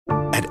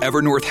At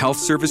Evernorth Health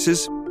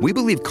Services, we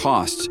believe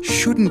costs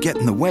shouldn't get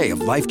in the way of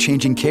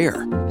life-changing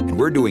care, and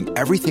we're doing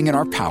everything in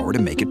our power to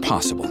make it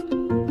possible.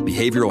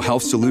 Behavioral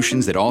health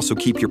solutions that also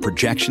keep your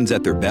projections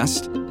at their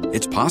best?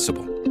 It's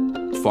possible.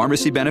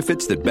 Pharmacy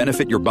benefits that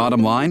benefit your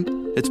bottom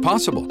line? It's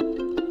possible.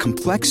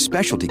 Complex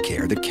specialty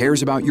care that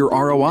cares about your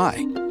ROI?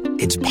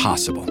 It's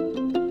possible.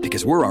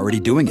 Because we're already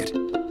doing it.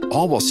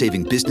 All while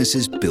saving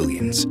businesses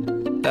billions.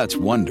 That's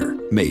Wonder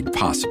made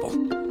possible.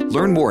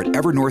 Learn more at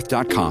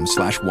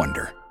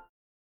evernorth.com/wonder.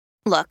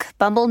 Look,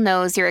 Bumble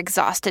knows you're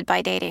exhausted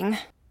by dating.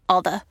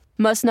 All the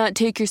must not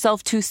take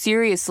yourself too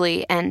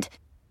seriously and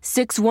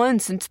 6'1"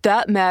 since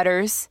that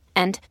matters.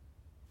 And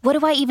what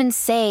do I even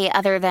say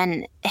other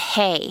than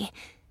hey?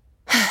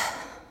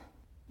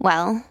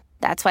 Well,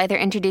 that's why they're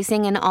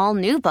introducing an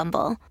all-new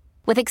Bumble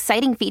with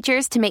exciting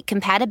features to make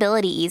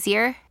compatibility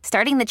easier,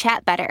 starting the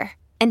chat better,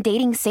 and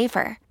dating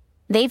safer.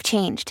 They've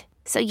changed,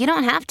 so you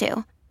don't have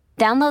to.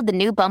 Download the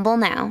new Bumble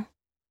now.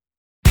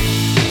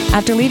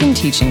 After leaving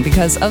teaching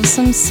because of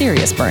some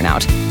serious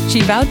burnout,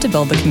 she vowed to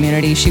build the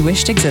community she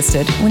wished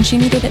existed when she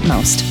needed it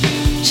most.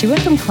 She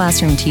went from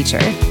classroom teacher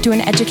to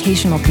an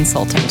educational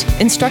consultant,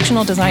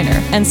 instructional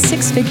designer, and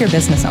six-figure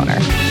business owner.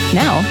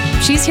 Now,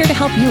 she's here to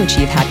help you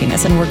achieve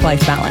happiness and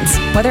work-life balance,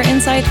 whether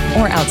inside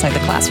or outside the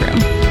classroom.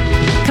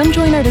 Come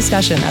join our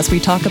discussion as we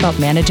talk about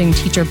managing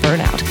teacher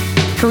burnout,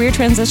 career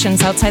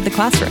transitions outside the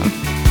classroom,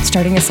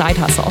 starting a side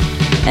hustle,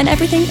 and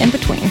everything in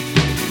between.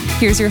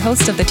 Here's your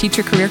host of the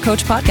Teacher Career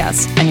Coach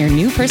podcast and your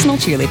new personal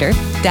cheerleader,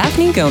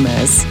 Daphne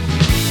Gomez.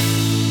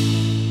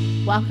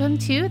 Welcome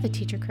to the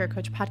Teacher Career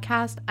Coach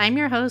podcast. I'm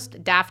your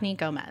host, Daphne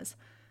Gomez.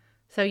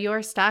 So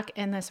you're stuck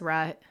in this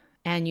rut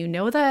and you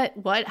know that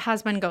what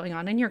has been going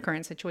on in your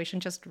current situation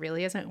just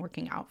really isn't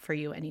working out for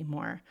you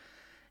anymore.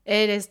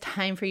 It is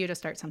time for you to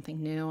start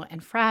something new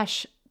and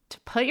fresh, to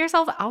put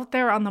yourself out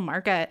there on the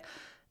market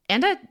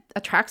and to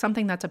attract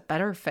something that's a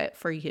better fit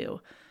for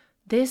you.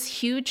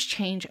 This huge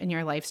change in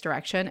your life's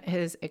direction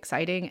is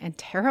exciting and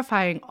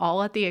terrifying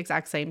all at the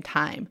exact same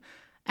time.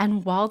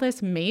 And while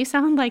this may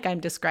sound like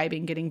I'm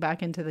describing getting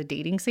back into the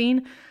dating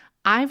scene,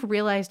 I've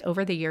realized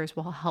over the years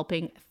while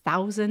helping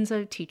thousands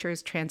of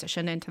teachers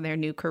transition into their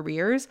new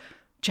careers,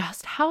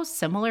 just how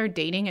similar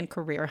dating and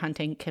career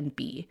hunting can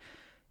be.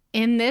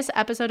 In this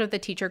episode of the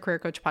Teacher Career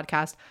Coach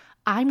podcast,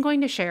 I'm going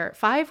to share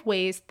 5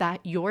 ways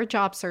that your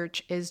job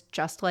search is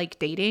just like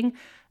dating.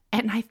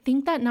 And I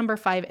think that number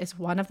 5 is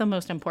one of the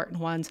most important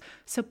ones.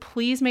 So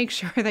please make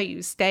sure that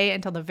you stay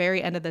until the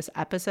very end of this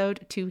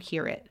episode to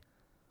hear it.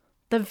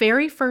 The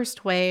very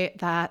first way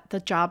that the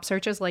job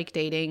search is like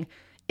dating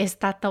is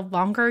that the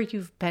longer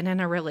you've been in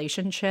a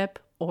relationship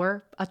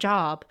or a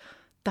job,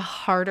 the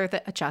harder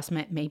the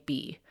adjustment may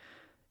be.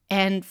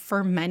 And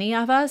for many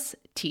of us,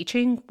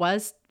 teaching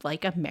was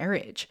like a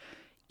marriage.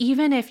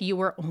 Even if you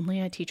were only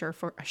a teacher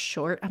for a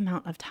short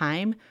amount of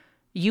time,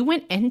 you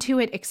went into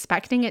it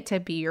expecting it to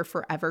be your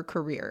forever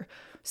career.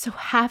 So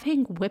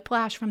having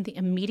whiplash from the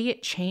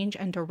immediate change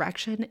and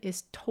direction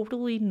is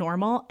totally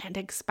normal and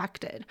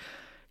expected.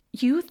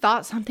 You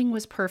thought something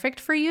was perfect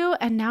for you,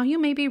 and now you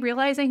may be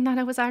realizing that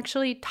it was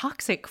actually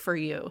toxic for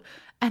you.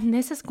 And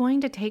this is going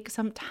to take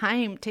some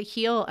time to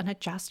heal and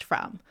adjust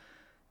from.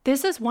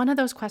 This is one of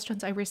those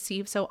questions I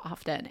receive so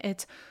often.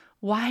 It's,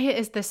 why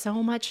is this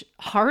so much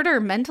harder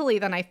mentally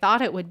than I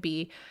thought it would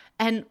be?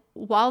 And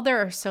while there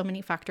are so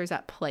many factors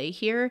at play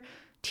here,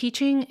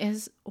 teaching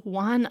is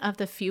one of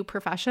the few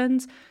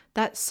professions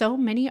that so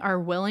many are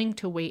willing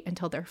to wait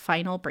until their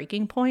final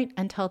breaking point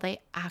until they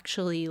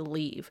actually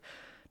leave.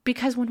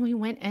 Because when we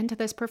went into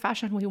this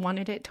profession, we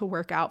wanted it to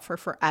work out for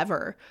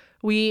forever.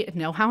 We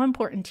know how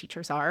important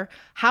teachers are,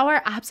 how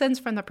our absence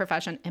from the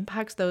profession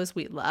impacts those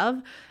we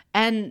love,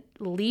 and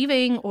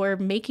leaving or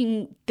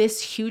making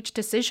this huge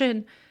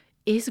decision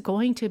is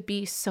going to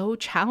be so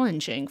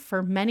challenging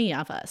for many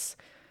of us.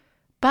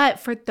 But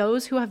for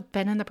those who have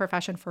been in the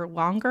profession for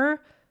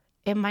longer,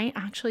 it might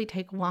actually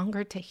take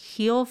longer to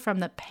heal from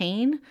the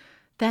pain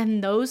than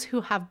those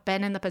who have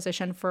been in the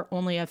position for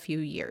only a few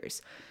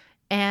years.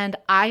 And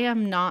I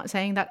am not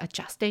saying that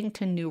adjusting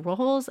to new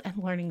roles and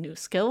learning new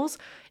skills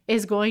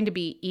is going to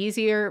be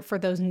easier for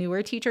those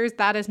newer teachers.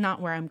 That is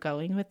not where I'm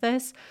going with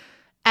this.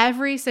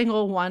 Every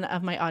single one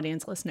of my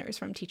audience listeners,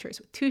 from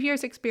teachers with 2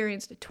 years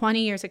experience to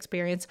 20 years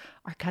experience,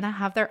 are going to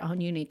have their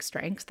own unique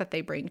strengths that they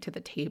bring to the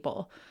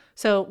table.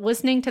 So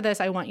listening to this,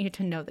 I want you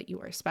to know that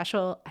you are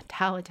special and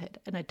talented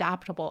and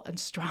adaptable and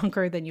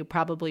stronger than you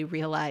probably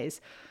realize.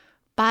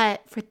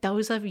 But for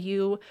those of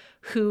you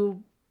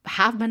who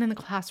have been in the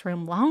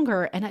classroom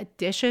longer, in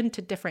addition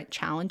to different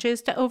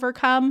challenges to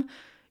overcome,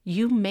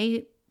 you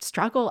may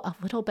struggle a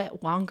little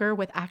bit longer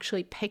with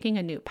actually picking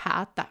a new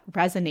path that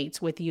resonates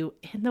with you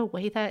in the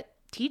way that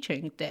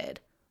teaching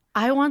did.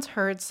 I once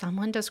heard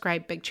someone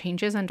describe big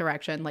changes in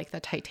direction like the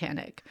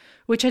Titanic,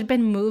 which had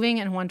been moving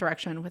in one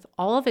direction with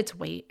all of its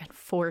weight and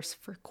force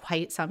for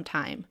quite some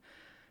time.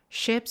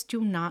 Ships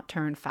do not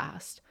turn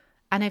fast,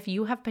 and if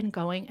you have been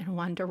going in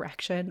one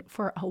direction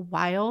for a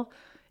while,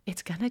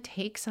 it's going to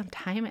take some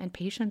time and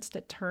patience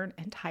to turn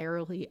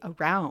entirely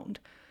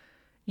around.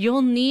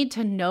 You'll need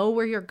to know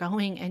where you're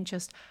going and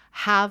just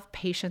have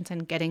patience in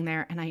getting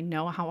there. And I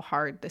know how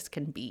hard this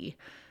can be.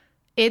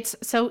 It's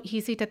so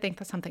easy to think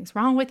that something's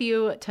wrong with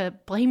you, to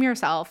blame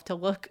yourself, to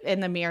look in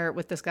the mirror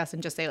with disgust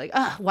and just say like,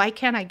 why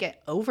can't I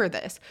get over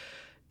this?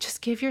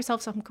 Just give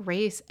yourself some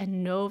grace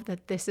and know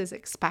that this is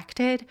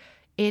expected.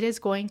 It is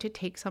going to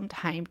take some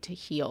time to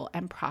heal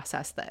and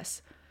process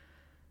this.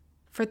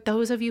 For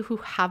those of you who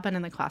have been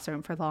in the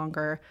classroom for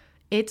longer,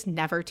 it's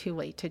never too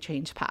late to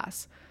change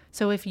paths.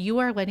 So if you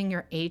are letting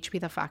your age be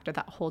the factor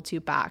that holds you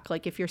back,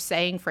 like if you're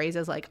saying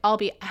phrases like, I'll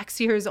be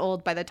X years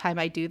old by the time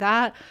I do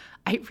that.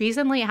 I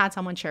recently had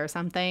someone share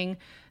something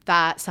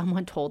that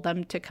someone told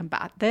them to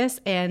combat this.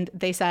 And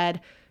they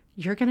said,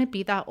 you're going to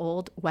be that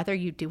old whether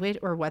you do it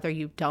or whether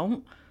you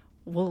don't.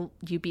 Will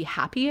you be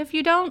happy if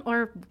you don't,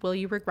 or will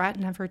you regret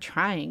never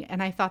trying?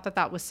 And I thought that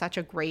that was such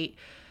a great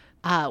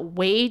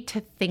way to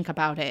think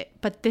about it.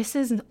 But this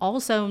is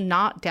also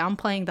not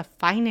downplaying the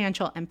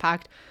financial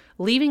impact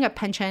leaving a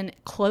pension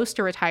close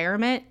to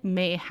retirement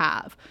may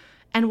have.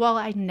 And while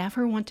I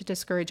never want to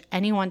discourage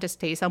anyone to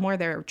stay somewhere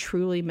they're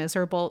truly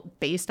miserable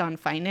based on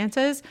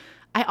finances,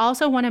 I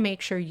also want to make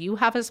sure you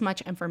have as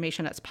much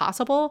information as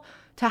possible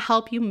to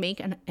help you make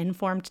an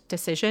informed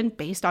decision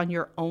based on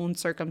your own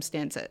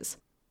circumstances.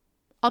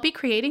 I'll be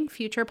creating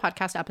future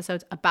podcast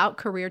episodes about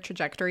career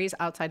trajectories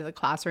outside of the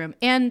classroom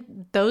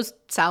and those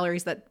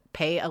salaries that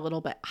pay a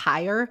little bit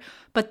higher,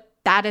 but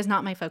that is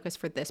not my focus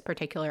for this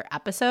particular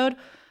episode.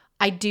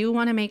 I do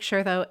want to make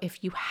sure, though,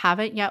 if you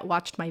haven't yet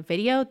watched my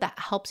video that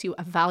helps you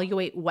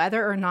evaluate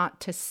whether or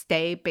not to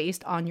stay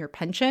based on your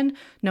pension,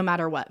 no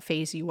matter what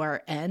phase you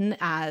are in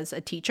as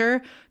a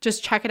teacher,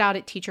 just check it out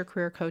at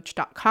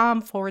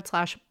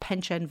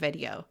teachercareercoach.com/pension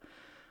video.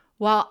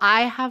 While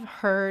I have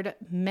heard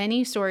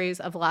many stories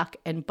of luck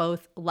in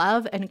both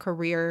love and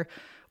career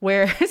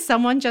where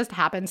someone just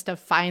happens to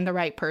find the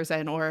right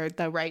person or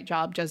the right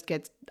job just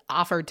gets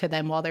offered to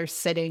them while they're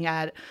sitting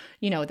at,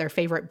 their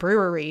favorite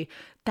brewery,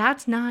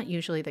 that's not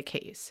usually the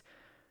case.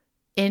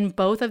 In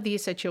both of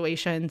these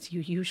situations,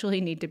 you usually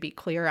need to be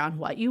clear on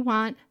what you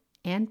want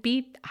and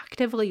be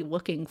actively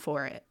looking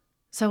for it.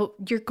 So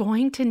you're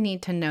going to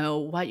need to know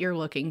what you're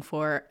looking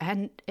for,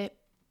 and it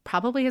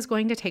probably is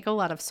going to take a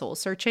lot of soul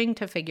searching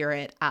to figure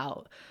it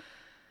out.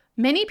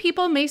 Many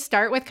people may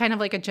start with kind of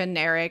like a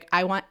generic,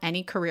 I want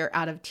any career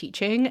out of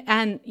teaching.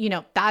 And,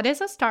 that is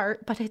a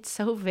start, but it's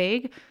so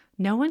vague.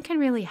 No one can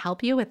really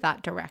help you with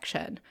that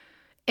direction.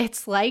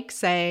 It's like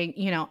saying,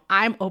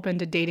 I'm open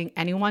to dating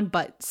anyone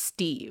but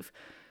Steve.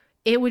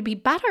 It would be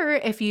better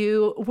if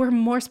you were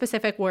more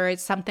specific, where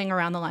it's something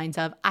around the lines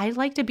of, I'd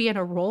like to be in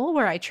a role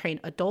where I train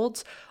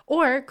adults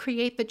or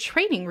create the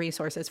training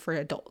resources for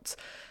adults.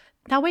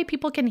 That way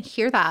people can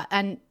hear that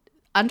and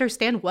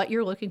understand what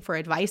you're looking for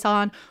advice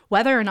on,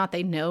 whether or not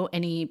they know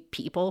any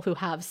people who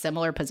have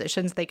similar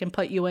positions they can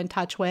put you in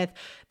touch with.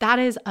 That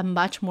is a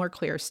much more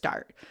clear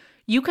start.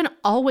 You can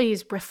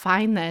always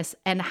refine this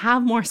and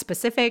have more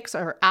specifics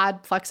or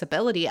add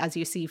flexibility as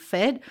you see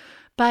fit.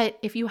 But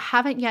if you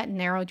haven't yet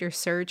narrowed your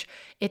search,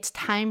 it's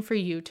time for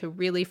you to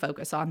really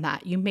focus on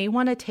that. You may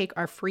want to take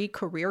our free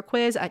career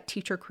quiz at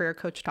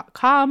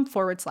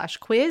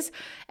teachercareercoach.com/quiz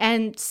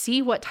and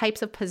see what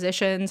types of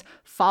positions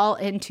fall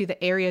into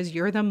the areas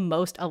you're the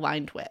most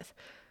aligned with.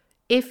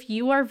 If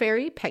you are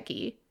very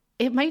picky,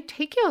 it might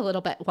take you a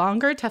little bit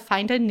longer to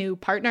find a new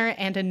partner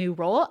and a new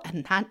role,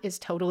 and that is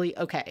totally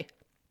okay.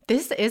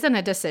 This isn't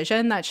a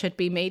decision that should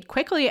be made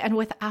quickly and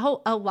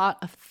without a lot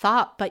of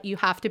thought, but you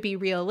have to be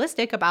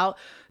realistic about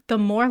the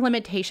more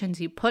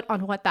limitations you put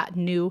on what that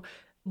new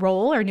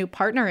role or new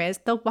partner is,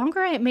 the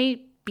longer it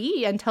may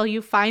be until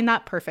you find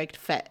that perfect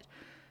fit.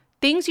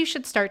 Things you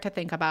should start to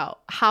think about: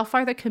 how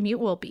far the commute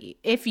will be,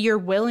 if you're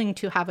willing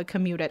to have a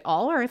commute at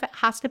all, or if it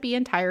has to be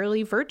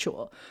entirely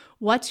virtual.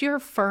 What's your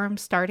firm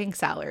starting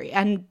salary?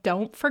 And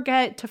don't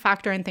forget to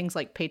factor in things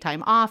like paid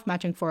time off,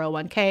 matching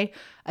 401k,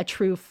 a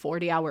true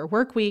 40-hour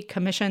work week,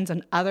 commissions,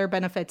 and other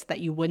benefits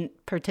that you wouldn't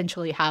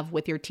potentially have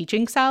with your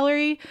teaching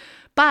salary.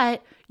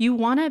 But you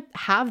want to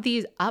have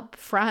these up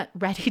front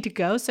ready to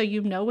go so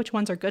you know which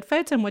ones are good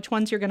fits and which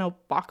ones you're going to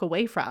walk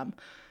away from.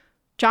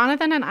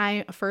 Jonathan and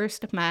I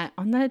first met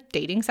on the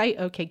dating site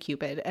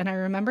OkCupid, and I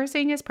remember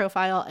seeing his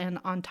profile, and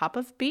on top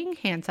of being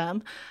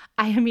handsome,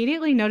 I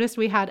immediately noticed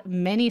we had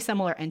many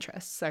similar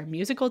interests. Our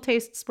musical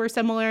tastes were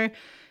similar.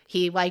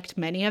 He liked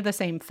many of the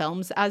same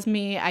films as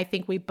me. I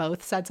think we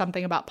both said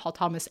something about Paul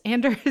Thomas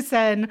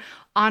Anderson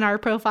on our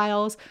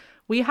profiles.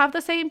 We have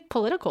the same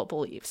political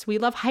beliefs. We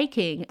love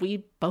hiking.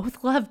 We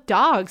both love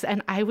dogs,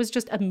 and I was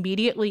just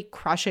immediately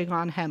crushing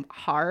on him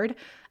hard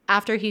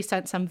after he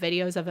sent some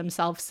videos of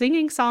himself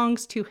singing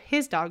songs to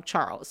his dog,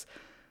 Charles.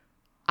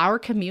 Our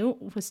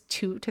commute was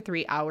 2 to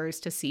 3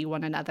 hours to see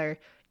one another,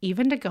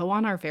 even to go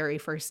on our very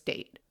first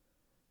date.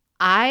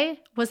 I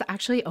was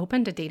actually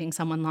open to dating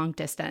someone long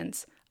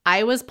distance.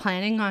 I was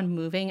planning on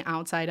moving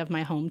outside of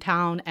my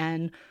hometown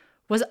and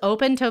was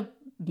open to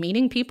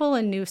meeting people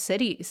in new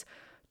cities.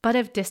 But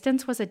if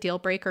distance was a deal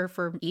breaker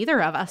for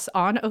either of us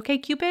on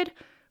OkCupid,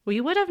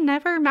 we would have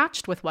never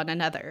matched with one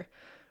another.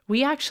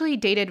 We actually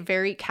dated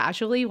very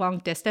casually long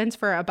distance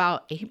for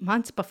about 8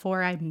 months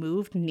before I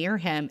moved near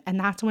him, and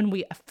that's when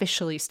we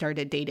officially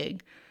started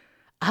dating.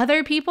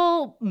 Other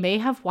people may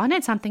have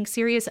wanted something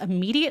serious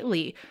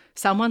immediately,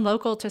 someone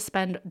local to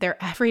spend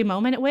their every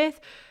moment with,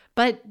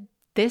 but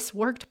this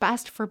worked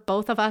best for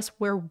both of us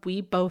where we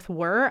both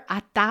were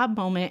at that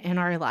moment in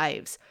our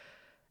lives.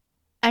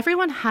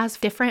 Everyone has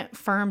different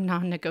firm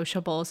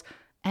non-negotiables,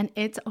 and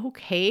it's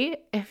okay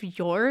if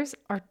yours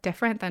are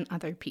different than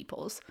other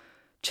people's.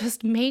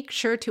 Just make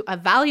sure to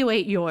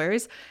evaluate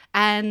yours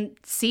and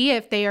see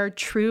if they are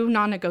true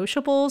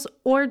non-negotiables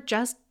or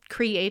just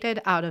created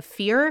out of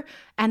fear,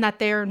 and that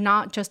they're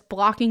not just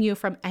blocking you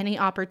from any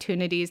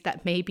opportunities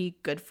that may be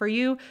good for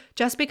you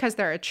just because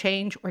they're a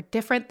change or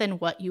different than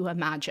what you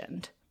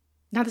imagined.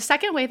 Now, the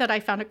second way that I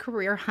found a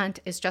career hunt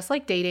is just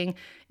like dating,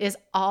 is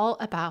all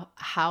about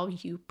how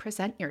you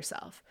present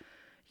yourself.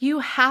 You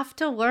have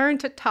to learn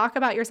to talk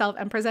about yourself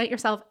and present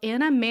yourself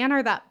in a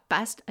manner that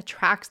best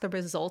attracts the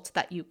results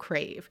that you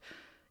crave.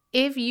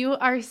 If you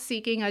are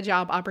seeking a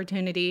job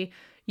opportunity,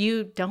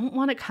 you don't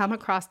want to come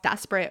across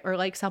desperate or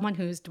like someone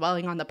who's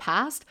dwelling on the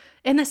past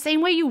in the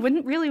same way you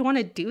wouldn't really want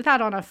to do that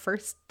on a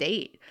first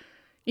date.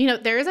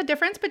 There is a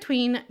difference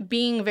between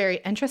being very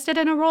interested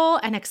in a role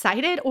and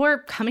excited, or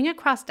coming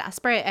across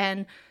desperate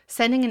and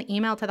sending an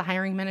email to the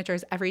hiring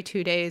managers every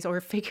 2 days,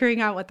 or figuring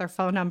out what their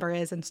phone number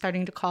is and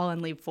starting to call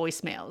and leave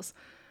voicemails.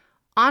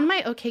 On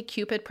my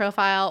OkCupid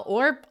profile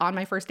or on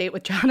my first date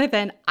with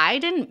Jonathan, I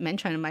didn't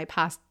mention my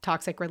past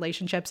toxic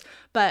relationships,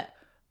 but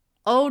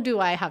oh, do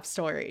I have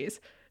stories.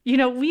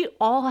 We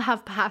all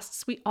have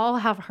pasts, we all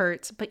have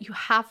hurts, but you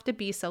have to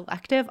be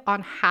selective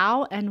on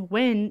how and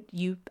when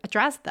you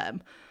address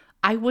them.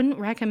 I wouldn't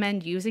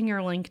recommend using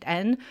your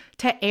LinkedIn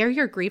to air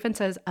your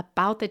grievances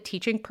about the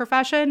teaching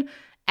profession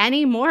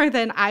any more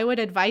than I would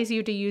advise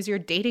you to use your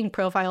dating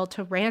profile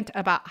to rant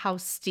about how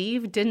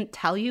Steve didn't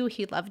tell you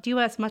he loved you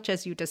as much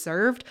as you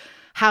deserved,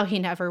 how he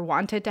never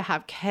wanted to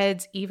have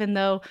kids, even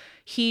though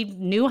he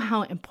knew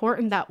how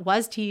important that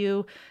was to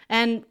you,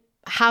 and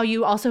how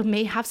you also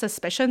may have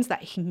suspicions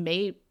that he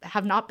may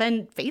have not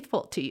been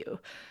faithful to you.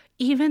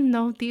 Even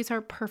though these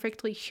are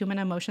perfectly human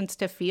emotions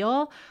to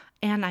feel,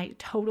 and I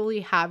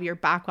totally have your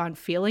back on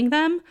feeling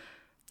them,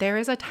 there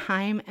is a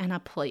time and a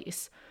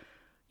place.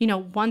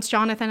 Once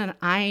Jonathan and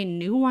I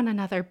knew one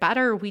another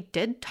better, we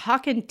did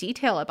talk in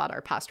detail about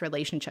our past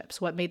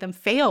relationships, what made them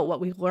fail, what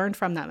we learned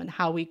from them, and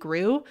how we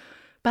grew.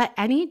 But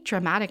any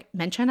dramatic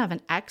mention of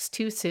an ex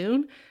too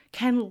soon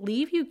can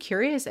leave you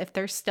curious if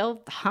they're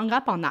still hung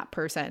up on that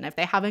person, if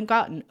they haven't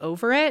gotten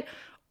over it,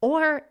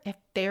 or if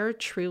they're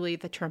truly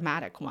the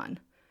traumatic one.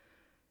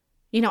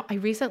 I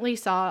recently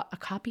saw a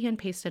copy and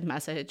pasted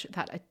message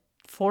that a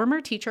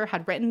former teacher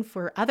had written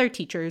for other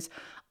teachers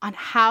on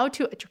how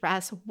to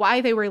address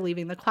why they were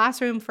leaving the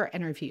classroom for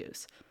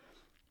interviews.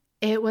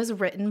 It was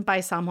written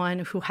by someone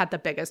who had the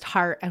biggest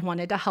heart and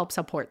wanted to help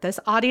support this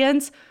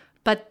audience,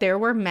 but there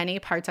were many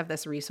parts of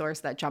this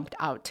resource that jumped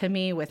out to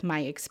me with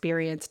my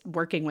experience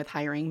working with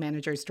hiring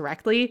managers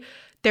directly.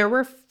 There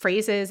were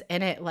phrases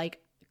in it like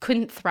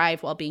couldn't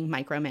thrive while being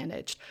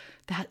micromanaged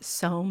that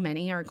so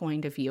many are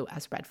going to view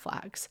as red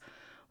flags.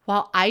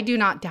 While I do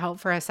not doubt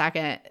for a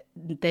second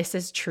this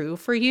is true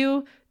for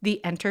you, the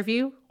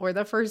interview or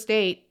the first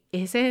date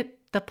isn't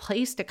the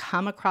place to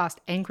come across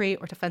angry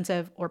or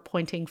defensive or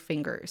pointing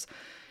fingers.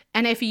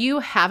 And if you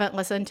haven't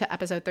listened to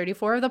episode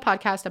 34 of the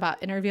podcast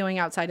about interviewing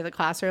outside of the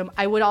classroom,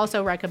 I would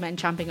also recommend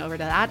jumping over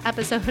to that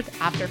episode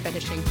after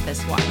finishing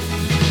this one.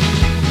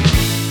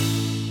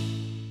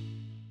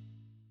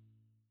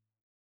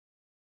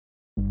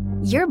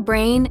 Your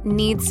brain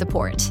needs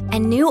support,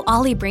 and new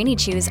Ollie Brainy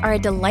Chews are a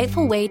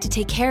delightful way to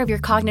take care of your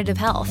cognitive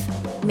health.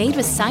 Made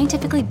with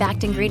scientifically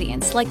backed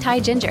ingredients like Thai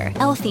ginger,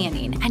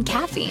 L-theanine, and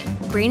caffeine,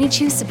 Brainy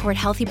Chews support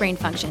healthy brain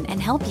function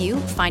and help you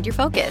find your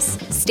focus,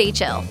 stay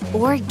chill,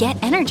 or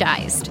get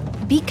energized.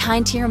 Be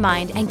kind to your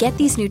mind and get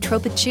these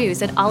nootropic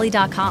chews at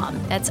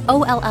ollie.com. That's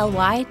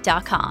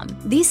OLLY.com.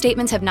 These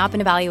statements have not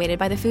been evaluated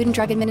by the Food and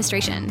Drug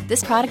Administration.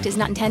 This product is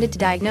not intended to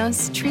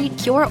diagnose, treat,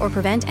 cure, or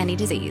prevent any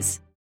disease.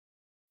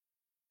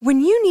 When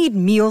you need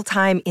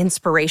mealtime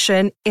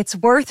inspiration, it's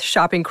worth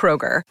shopping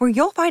Kroger, where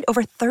you'll find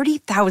over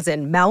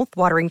 30,000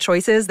 mouth-watering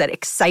choices that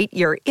excite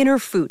your inner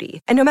foodie.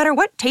 And no matter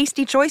what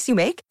tasty choice you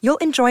make, you'll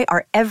enjoy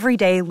our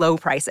everyday low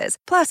prices,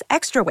 plus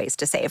extra ways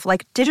to save,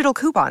 like digital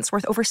coupons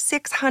worth over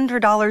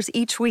 $600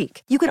 each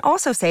week. You can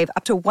also save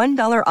up to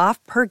 $1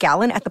 off per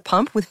gallon at the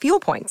pump with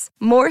fuel points.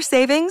 More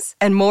savings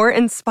and more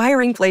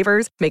inspiring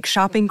flavors make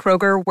shopping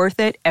Kroger worth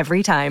it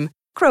every time.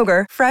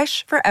 Kroger,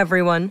 fresh for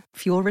everyone.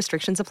 Fuel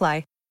restrictions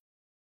apply.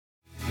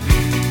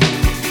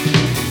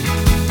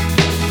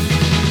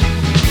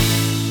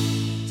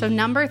 So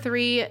number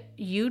 3,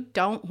 you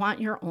don't want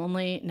your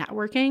only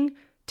networking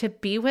to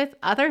be with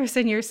others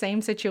in your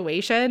same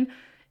situation.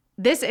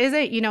 This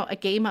isn't, a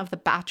game of The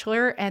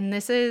Bachelor, and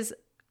this is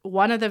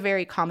one of the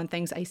very common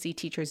things I see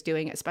teachers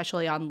doing,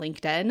 especially on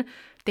LinkedIn.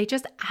 They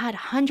just add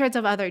hundreds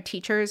of other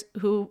teachers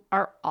who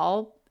are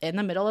all in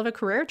the middle of a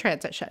career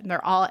transition.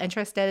 They're all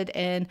interested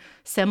in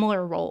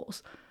similar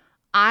roles.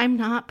 I'm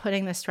not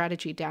putting this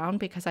strategy down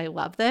because I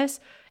love this.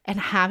 And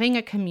having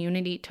a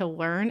community to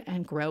learn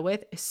and grow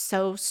with is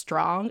so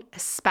strong,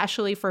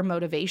 especially for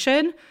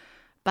motivation.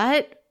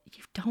 But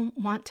you don't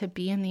want to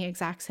be in the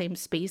exact same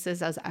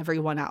spaces as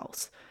everyone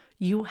else.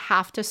 You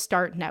have to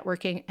start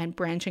networking and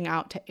branching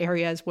out to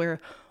areas where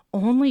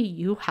only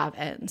you have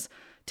ends,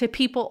 to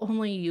people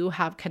only you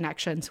have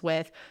connections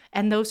with,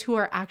 and those who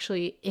are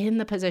actually in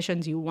the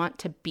positions you want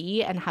to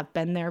be and have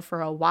been there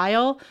for a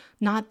while,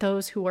 not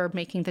those who are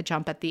making the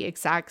jump at the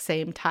exact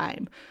same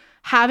time.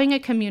 Having a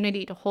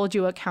community to hold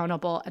you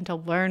accountable and to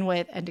learn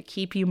with and to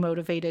keep you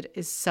motivated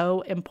is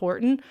so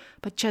important,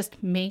 but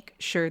just make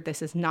sure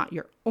this is not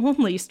your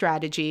only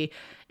strategy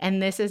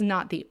and this is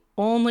not the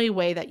only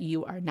way that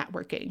you are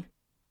networking.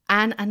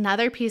 And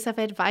another piece of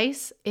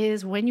advice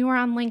is when you are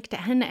on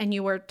LinkedIn and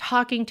you are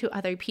talking to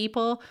other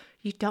people,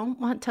 you don't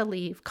want to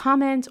leave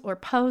comments or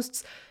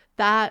posts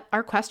that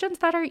are questions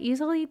that are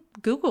easily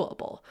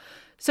Googleable.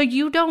 So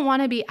you don't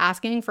want to be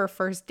asking for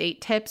first date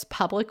tips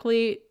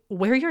publicly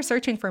where you're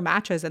searching for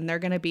matches and they're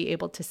going to be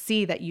able to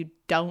see that you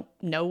don't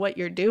know what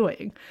you're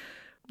doing.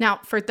 Now,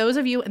 for those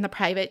of you in the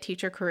private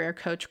teacher career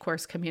coach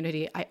course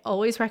community, I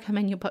always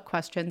recommend you put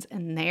questions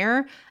in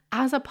there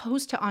as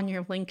opposed to on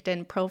your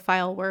LinkedIn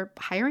profile where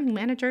hiring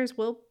managers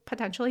will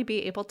potentially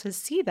be able to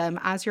see them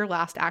as your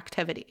last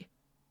activity.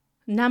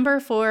 Number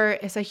 4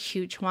 is a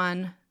huge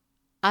one.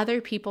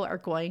 Other people are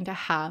going to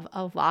have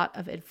a lot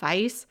of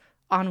advice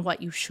on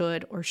what you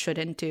should or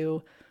shouldn't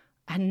do,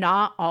 and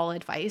not all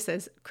advice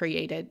is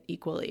created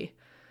equally.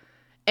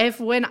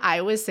 If when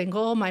I was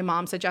single, my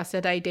mom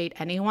suggested I date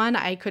anyone,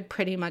 I could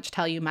pretty much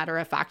tell you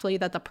matter-of-factly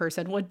that the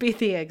person would be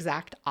the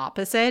exact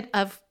opposite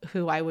of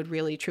who I would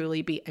really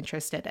truly be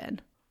interested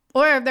in.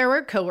 Or there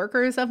were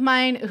coworkers of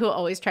mine who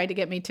always tried to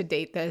get me to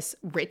date this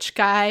rich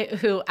guy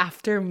who,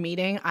 after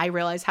meeting, I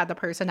realized had the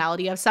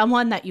personality of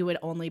someone that you would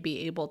only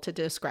be able to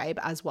describe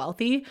as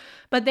wealthy.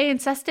 But they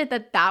insisted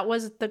that that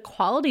was the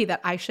quality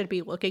that I should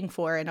be looking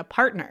for in a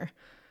partner.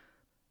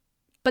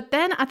 But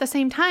then at the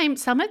same time,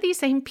 some of these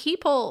same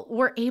people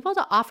were able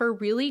to offer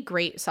really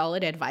great,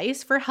 solid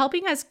advice for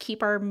helping us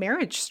keep our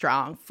marriage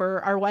strong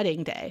for our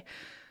wedding day.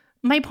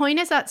 My point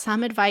is that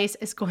some advice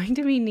is going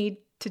to need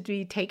to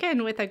be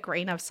taken with a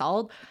grain of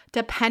salt,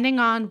 depending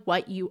on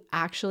what you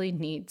actually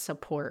need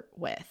support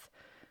with.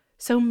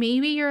 So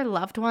maybe your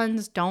loved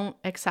ones don't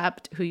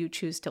accept who you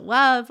choose to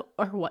love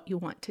or what you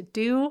want to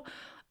do,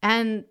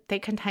 and they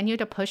continue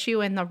to push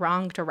you in the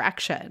wrong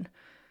direction.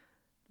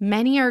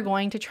 Many are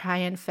going to try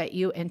and fit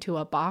you into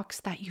a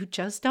box that you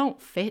just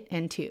don't fit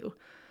into.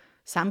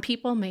 Some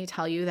people may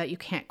tell you that you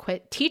can't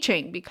quit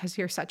teaching because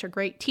you're such a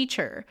great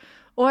teacher.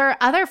 Or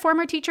other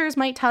former teachers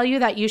might tell you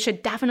that you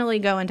should definitely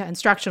go into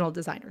instructional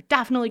design or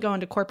definitely go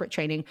into corporate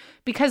training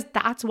because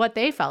that's what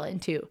they fell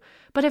into.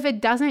 But if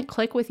it doesn't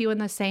click with you in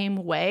the same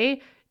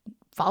way,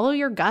 follow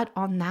your gut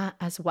on that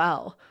as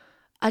well.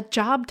 A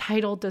job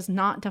title does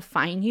not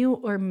define you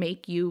or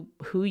make you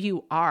who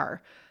you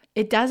are.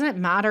 It doesn't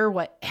matter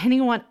what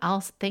anyone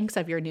else thinks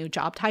of your new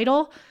job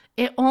title.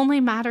 It only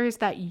matters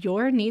that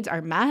your needs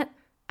are met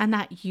and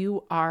that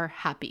you are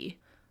happy.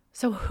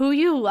 So who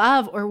you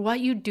love or what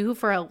you do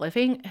for a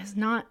living is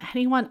not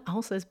anyone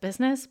else's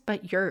business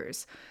but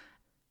yours.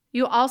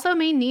 You also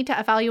may need to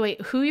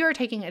evaluate who you're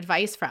taking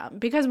advice from,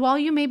 because while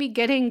you may be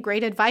getting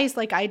great advice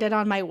like I did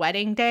on my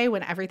wedding day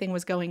when everything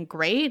was going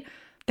great,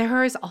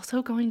 there is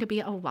also going to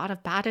be a lot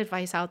of bad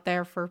advice out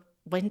there for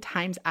when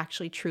times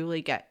actually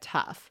truly get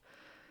tough.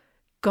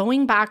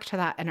 Going back to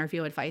that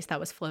interview advice that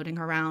was floating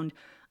around,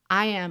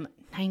 I am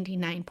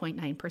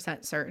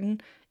 99.9%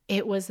 certain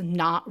it was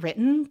not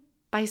written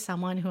by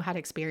someone who had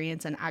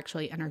experience in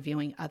actually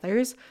interviewing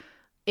others.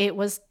 It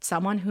was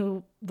someone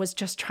who was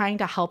just trying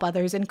to help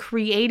others and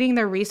creating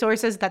the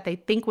resources that they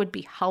think would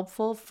be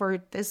helpful for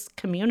this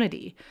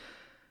community.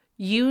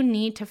 You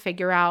need to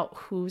figure out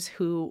who's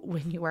who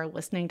when you are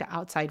listening to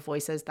outside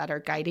voices that are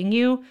guiding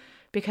you,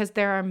 because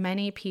there are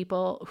many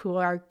people who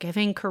are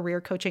giving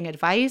career coaching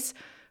advice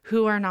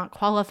who are not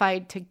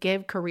qualified to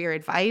give career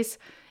advice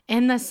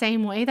in the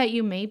same way that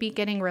you may be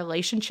getting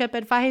relationship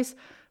advice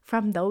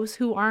from those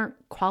who aren't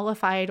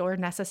qualified or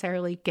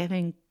necessarily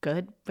giving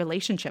good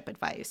relationship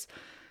advice.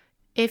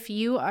 If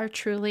you are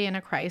truly in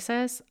a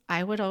crisis,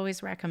 I would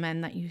always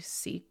recommend that you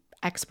seek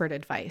expert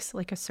advice,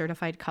 like a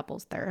certified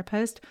couples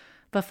therapist,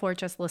 before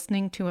just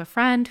listening to a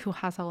friend who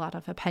has a lot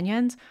of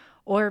opinions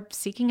or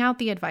seeking out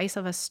the advice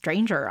of a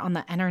stranger on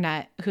the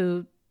internet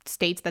who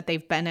states that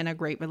they've been in a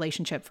great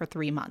relationship for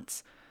 3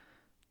 months.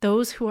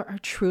 Those who are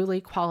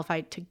truly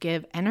qualified to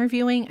give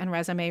interviewing and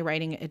resume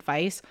writing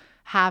advice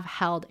have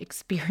held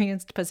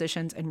experienced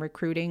positions in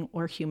recruiting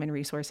or human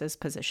resources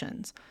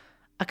positions.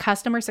 A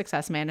customer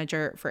success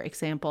manager, for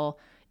example,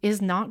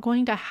 is not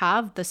going to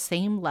have the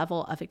same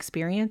level of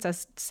experience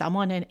as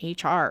someone in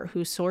HR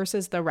who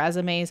sources the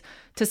resumes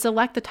to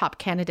select the top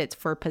candidates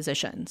for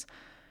positions.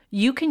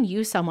 You can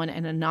use someone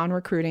in a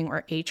non-recruiting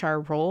or HR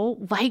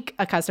role, like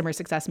a customer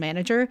success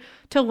manager,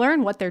 to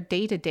learn what their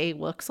day-to-day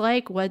looks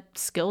like, what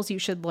skills you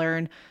should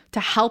learn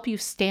to help you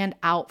stand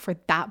out for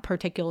that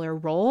particular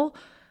role.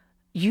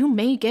 You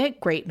may get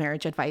great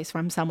marriage advice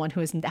from someone who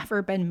has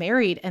never been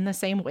married in the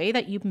same way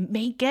that you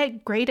may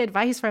get great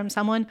advice from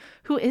someone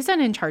who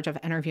isn't in charge of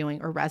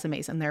interviewing or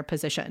resumes in their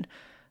position.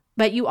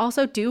 But you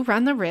also do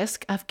run the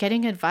risk of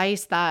getting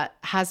advice that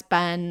has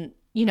been,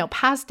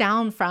 passed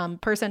down from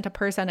person to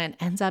person and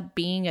ends up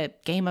being a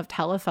game of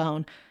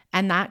telephone.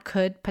 And that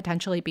could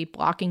potentially be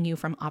blocking you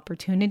from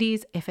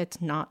opportunities if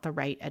it's not the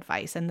right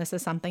advice. And this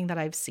is something that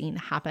I've seen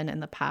happen in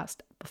the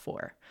past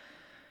before.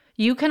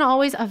 You can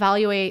always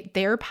evaluate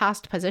their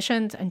past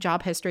positions and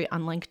job history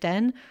on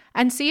LinkedIn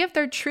and see if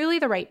they're truly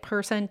the right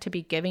person to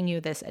be giving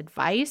you this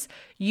advice.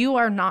 You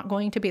are not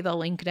going to be the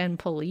LinkedIn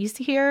police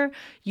here.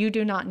 You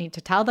do not need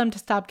to tell them to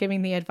stop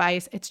giving the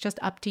advice. It's just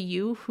up to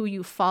you who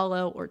you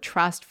follow or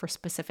trust for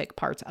specific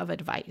parts of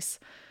advice.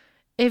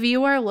 If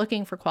you are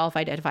looking for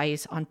qualified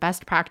advice on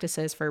best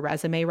practices for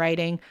resume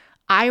writing,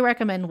 I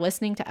recommend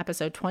listening to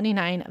episode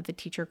 29 of the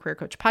Teacher Career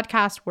Coach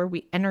podcast, where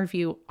we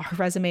interview our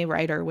resume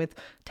writer with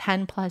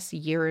 10 plus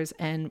years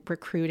in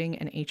recruiting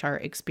and HR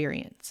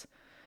experience.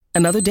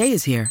 Another day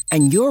is here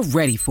and you're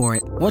ready for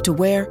it. What to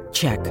wear?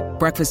 Check.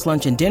 Breakfast,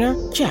 lunch, and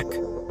dinner? Check.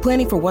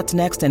 Planning for what's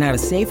next and how to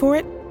save for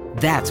it?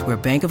 That's where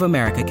Bank of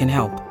America can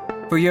help.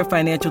 For your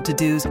financial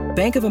to-dos,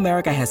 Bank of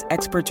America has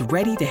experts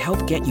ready to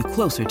help get you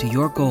closer to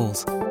your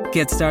goals.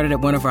 Get started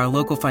at one of our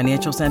local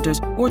financial centers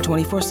or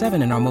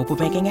 24/7 in our mobile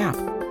banking app.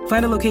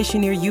 Find a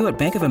location near you at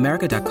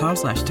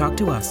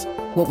bankofamerica.com/talktous.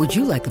 What would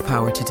you like the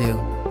power to do?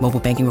 Mobile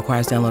banking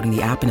requires downloading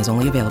the app and is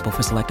only available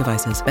for select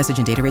devices. Message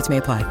and data rates may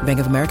apply. Bank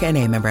of America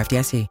NA, member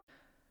FDIC.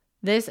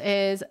 This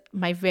is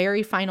my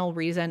very final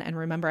reason. And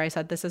remember, I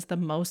said this is the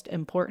most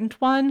important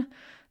one.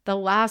 The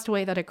last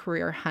way that a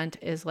career hunt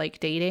is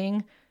like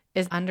dating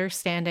is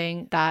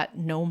understanding that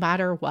no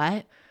matter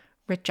what,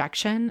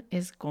 rejection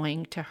is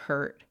going to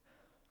hurt.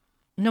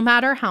 No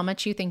matter how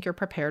much you think you're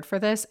prepared for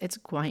this, it's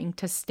going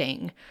to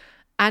sting.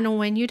 And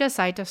when you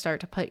decide to start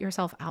to put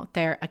yourself out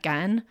there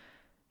again,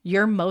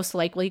 you're most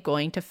likely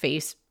going to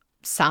face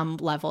some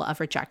level of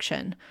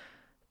rejection.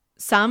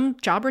 Some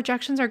job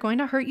rejections are going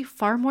to hurt you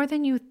far more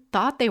than you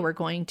thought they were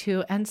going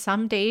to. And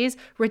some days,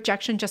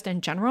 rejection just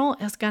in general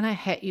is going to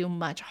hit you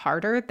much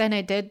harder than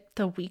it did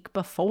the week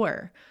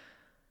before.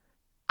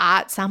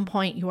 At some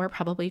point, you are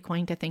probably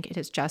going to think it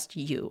is just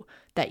you,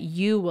 that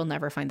you will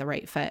never find the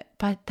right fit.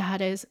 But that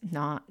is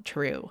not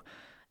true.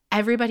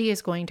 Everybody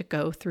is going to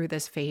go through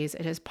this phase.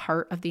 It is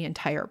part of the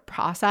entire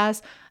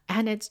process.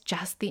 And it's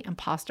just the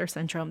imposter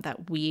syndrome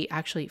that we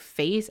actually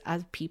face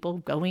as people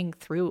going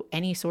through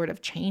any sort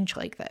of change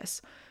like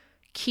this.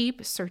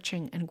 Keep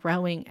searching and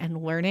growing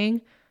and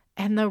learning,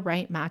 and the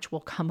right match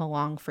will come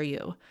along for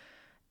you.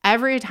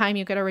 Every time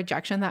you get a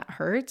rejection that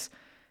hurts,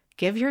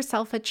 give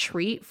yourself a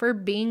treat for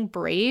being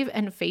brave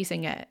and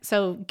facing it.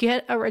 So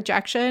get a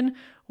rejection,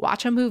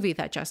 watch a movie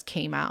that just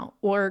came out,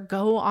 or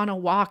go on a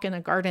walk in a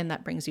garden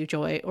that brings you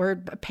joy, or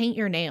paint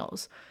your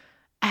nails.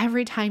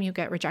 Every time you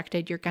get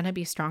rejected, you're going to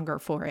be stronger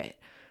for it.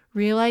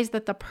 Realize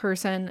that the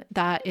person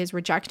that is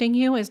rejecting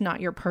you is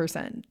not your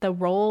person. The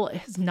role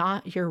is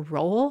not your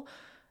role.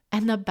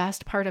 And the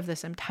best part of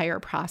this entire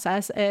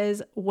process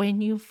is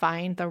when you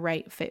find the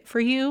right fit for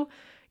you,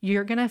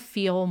 you're going to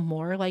feel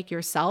more like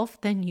yourself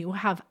than you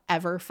have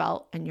ever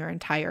felt in your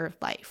entire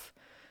life.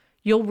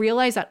 You'll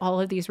realize that all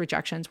of these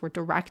rejections were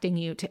directing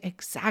you to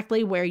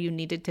exactly where you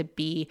needed to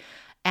be.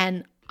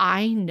 And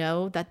I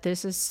know that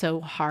this is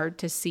so hard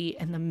to see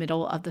in the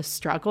middle of the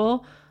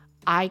struggle.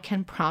 I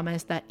can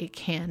promise that it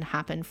can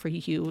happen for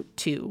you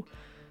too.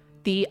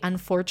 The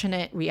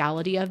unfortunate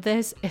reality of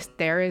this is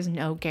there is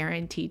no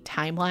guaranteed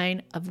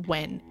timeline of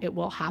when it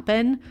will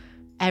happen.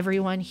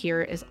 Everyone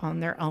here is on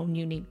their own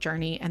unique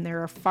journey, and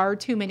there are far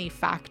too many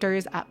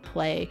factors at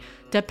play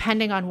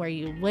depending on where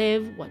you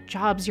live, what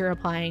jobs you're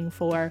applying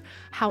for,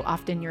 how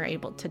often you're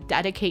able to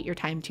dedicate your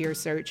time to your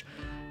search.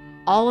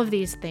 All of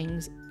these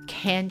things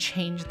can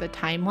change the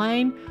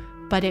timeline,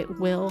 but it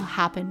will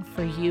happen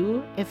for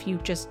you if you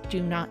just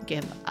do not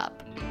give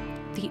up.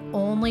 The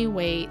only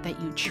way that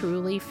you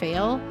truly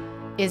fail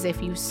is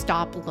if you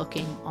stop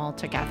looking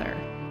altogether.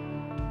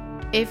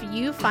 If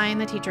you find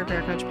the Teacher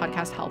Career Coach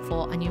podcast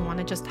helpful and you want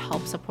to just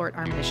help support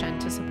our mission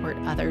to support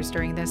others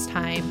during this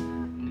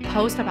time,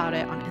 post about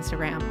it on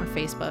Instagram or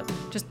Facebook.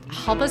 Just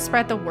help us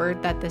spread the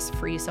word that this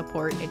free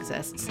support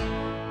exists.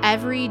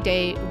 Every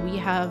day we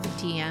have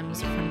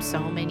DMs from so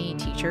many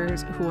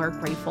teachers who are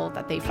grateful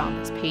that they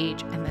found this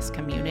page and this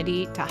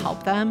community to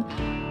help them.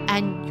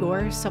 And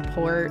your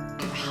support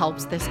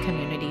helps this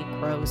community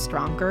grow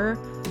stronger.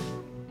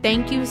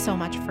 Thank you so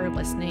much for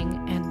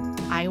listening, and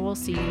I will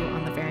see you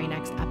on the very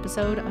next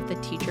episode of the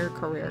Teacher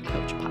Career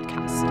Coach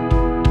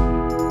podcast.